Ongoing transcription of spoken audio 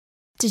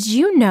Did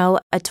you know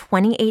a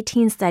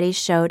 2018 study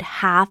showed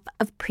half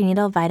of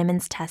prenatal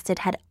vitamins tested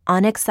had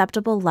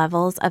unacceptable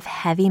levels of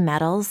heavy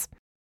metals?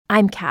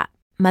 I'm Kat,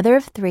 mother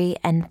of 3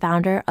 and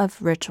founder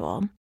of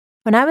Ritual.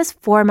 When I was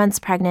 4 months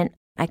pregnant,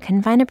 I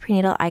couldn't find a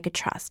prenatal I could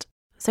trust,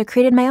 so I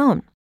created my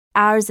own.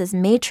 Ours is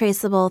made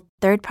traceable,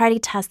 third-party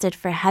tested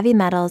for heavy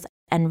metals,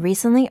 and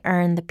recently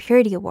earned the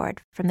Purity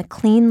Award from the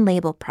Clean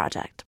Label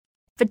Project.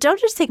 But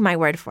don't just take my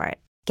word for it.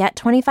 Get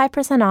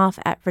 25% off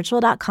at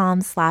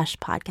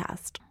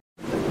ritual.com/podcast.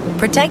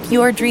 Protect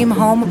your dream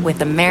home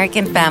with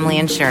American Family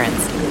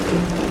Insurance.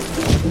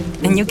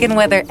 And you can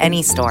weather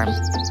any storm.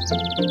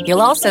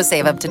 You'll also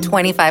save up to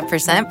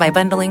 25% by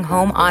bundling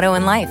home, auto,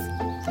 and life.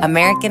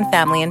 American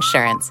Family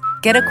Insurance.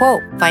 Get a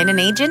quote. Find an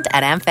agent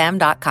at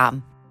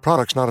amfam.com.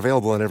 Products not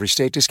available in every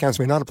state. Discounts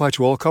may not apply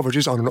to all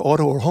coverages on an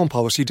auto or home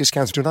policy.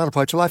 Discounts do not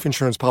apply to life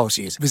insurance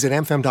policies. Visit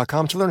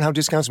amfam.com to learn how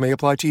discounts may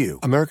apply to you.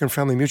 American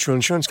Family Mutual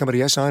Insurance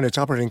Company, SI, and its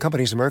operating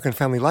companies, American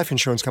Family Life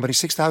Insurance Company,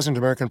 6000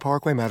 American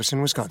Parkway,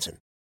 Madison, Wisconsin.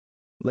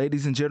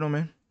 Ladies and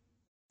gentlemen,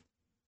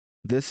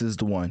 this is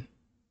the one.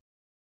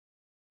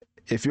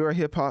 If you're a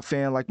hip-hop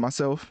fan like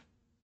myself,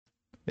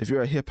 if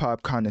you're a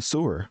hip-hop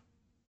connoisseur,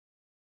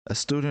 a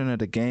student of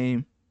the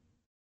game,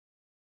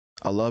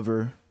 a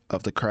lover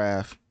of the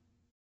craft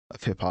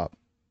of hip-hop,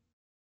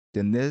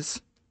 then this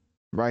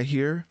right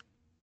here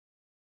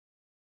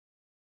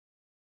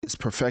is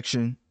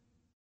perfection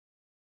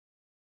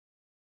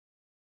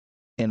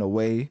in a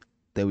way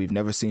that we've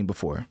never seen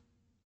before.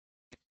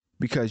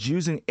 Because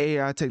using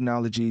AI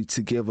technology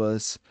to give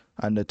us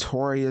a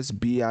Notorious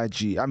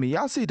B.I.G. I mean,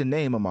 y'all see the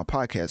name of my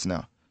podcast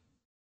now.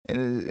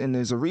 And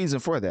there's a reason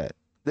for that.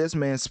 This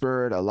man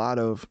spurred a lot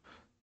of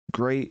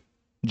great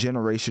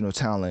generational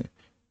talent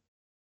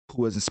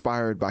who was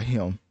inspired by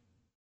him,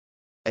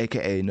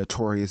 aka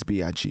Notorious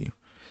B.I.G.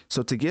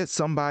 So to get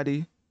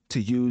somebody to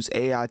use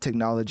AI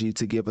technology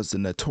to give us a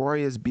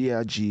Notorious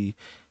B.I.G.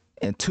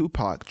 and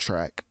Tupac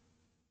track,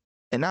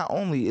 and not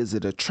only is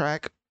it a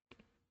track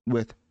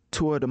with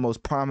 2 of the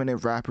most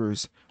prominent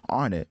rappers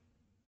on it,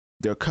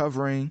 they're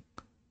covering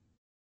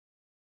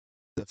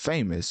the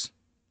famous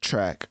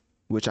track,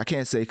 which I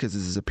can't say because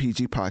this is a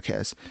PG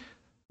podcast,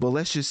 but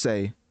let's just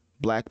say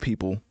Black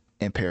People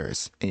in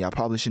Paris. And y'all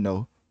probably should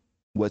know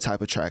what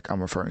type of track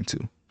I'm referring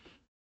to.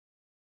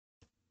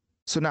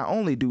 So not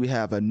only do we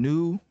have a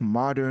new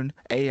modern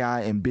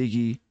AI and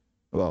Biggie,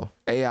 well,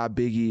 AI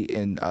Biggie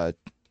and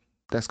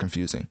that's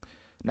confusing.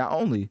 Not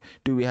only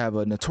do we have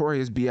a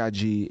Notorious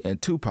B.I.G. and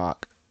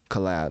Tupac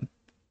collab,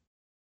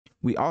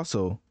 we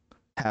also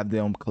have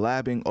them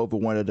collabing over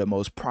one of the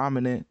most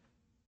prominent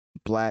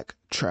Black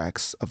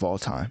tracks of all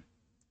time,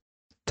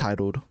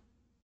 titled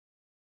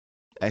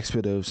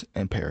Expletives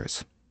in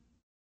Paris.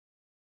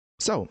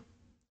 So,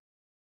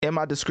 in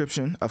my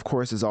description, of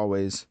course, as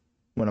always,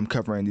 when I'm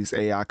covering these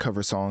AI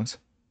cover songs,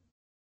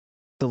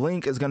 the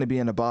link is going to be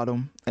in the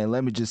bottom, and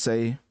let me just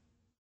say,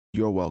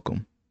 you're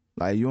welcome.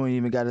 Like, you don't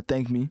even got to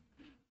thank me.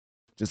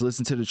 Just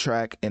listen to the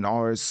track in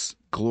all its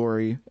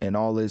glory and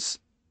all its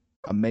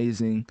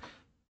amazing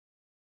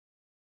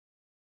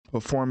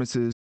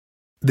performances.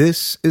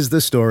 This is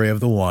the story of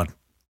the one.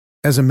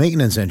 As a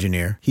maintenance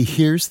engineer, he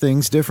hears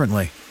things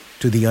differently.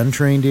 To the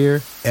untrained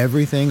ear,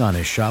 everything on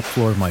his shop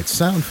floor might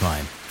sound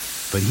fine,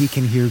 but he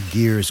can hear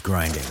gears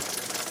grinding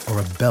or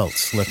a belt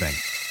slipping.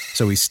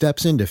 So he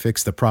steps in to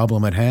fix the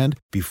problem at hand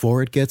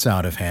before it gets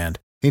out of hand.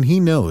 And he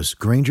knows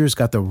Grainger's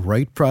got the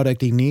right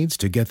product he needs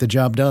to get the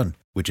job done,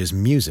 which is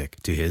music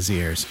to his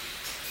ears.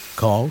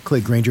 Call,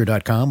 click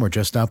Grainger.com, or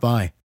just stop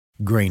by.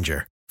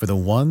 Grainger, for the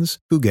ones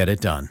who get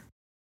it done.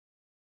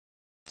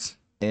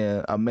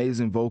 And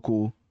amazing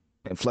vocal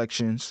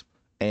inflections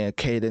and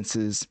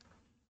cadences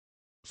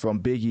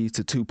from Biggie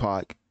to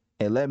Tupac.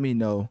 And let me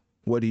know,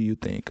 what do you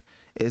think?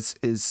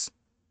 It's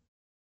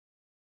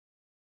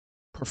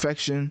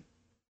perfection.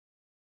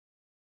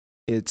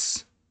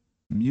 It's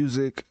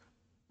music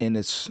in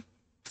its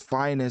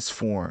finest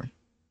form.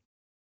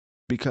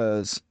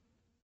 Because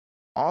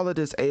all of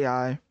this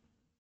AI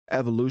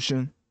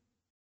evolution,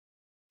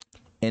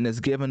 and it's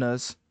given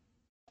us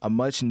a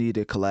much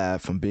needed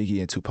collab from Biggie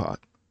and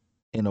Tupac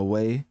in a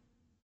way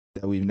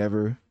that we've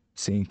never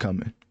seen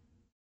coming,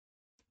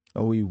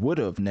 or we would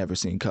have never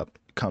seen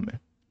coming.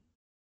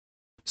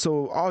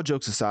 So all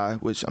jokes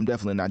aside, which I'm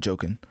definitely not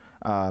joking,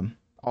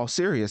 all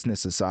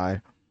seriousness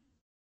aside,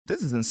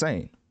 this is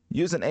insane.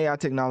 Using AI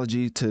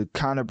technology to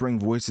kind of bring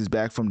voices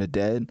back from the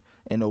dead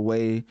in a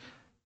way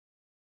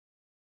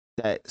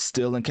that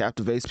still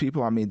captivates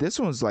people. I mean, this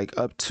one's like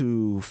up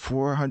to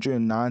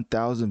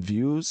 409,000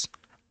 views,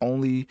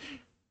 only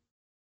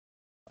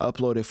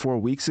uploaded 4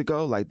 weeks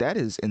ago. Like, that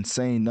is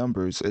insane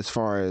numbers as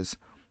far as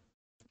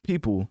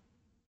people,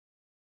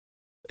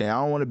 and I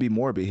don't want to be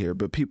morbid here,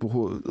 but people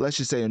who, let's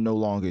just say, are no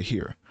longer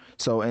here.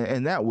 So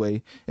in that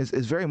way, it's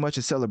very much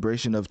a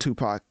celebration of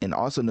Tupac and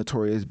also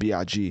Notorious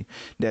B.I.G.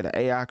 that an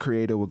AI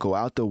creator would go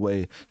out the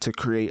way to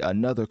create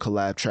another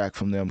collab track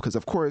from them. Because,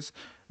 of course,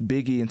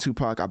 Biggie and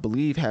Tupac, I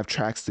believe, have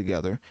tracks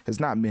together. It's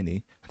not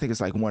many. I think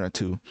it's like 1 or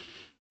 2.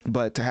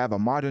 But to have a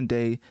modern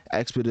day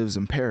expletives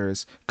in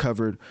Paris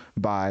covered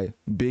by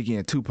Biggie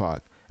and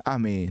Tupac, I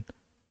mean,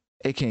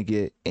 it can't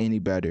get any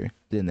better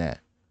than that.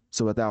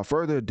 So without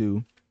further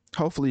ado,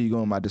 hopefully you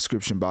go in my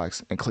description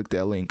box and click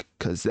that link,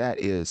 because that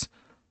is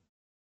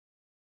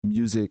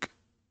music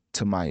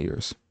to my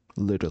ears,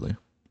 literally.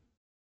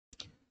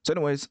 So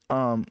anyways,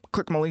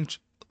 click my link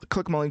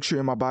tree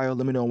in my bio.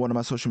 Let me know on one of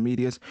my social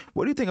medias.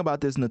 What do you think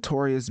about this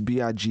Notorious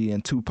B.I.G.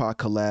 and Tupac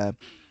collab,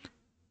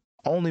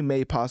 only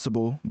made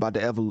possible by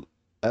the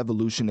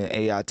evolution in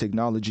AI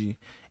technology?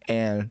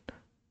 And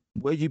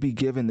will you be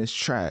giving this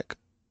track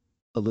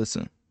a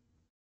listen?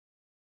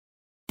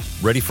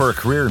 Ready for a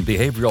career in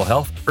behavioral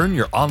health? Earn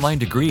your online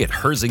degree at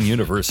Herzing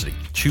University.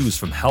 Choose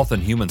from health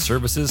and human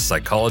services,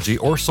 psychology,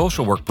 or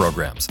social work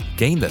programs.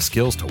 Gain the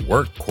skills to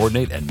work,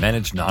 coordinate, and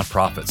manage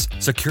nonprofits.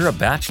 Secure a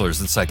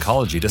bachelor's in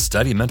psychology to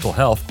study mental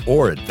health,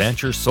 or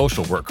advance your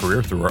social work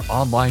career through our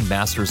online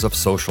Masters of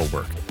Social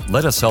Work.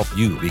 Let us help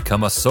you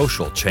become a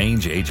social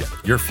change agent.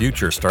 Your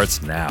future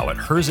starts now at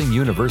Herzing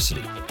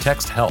University.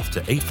 Text HEALTH to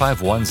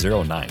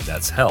 85109.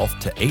 That's HEALTH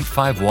to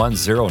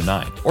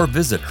 85109. Or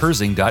visit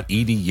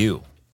herzing.edu.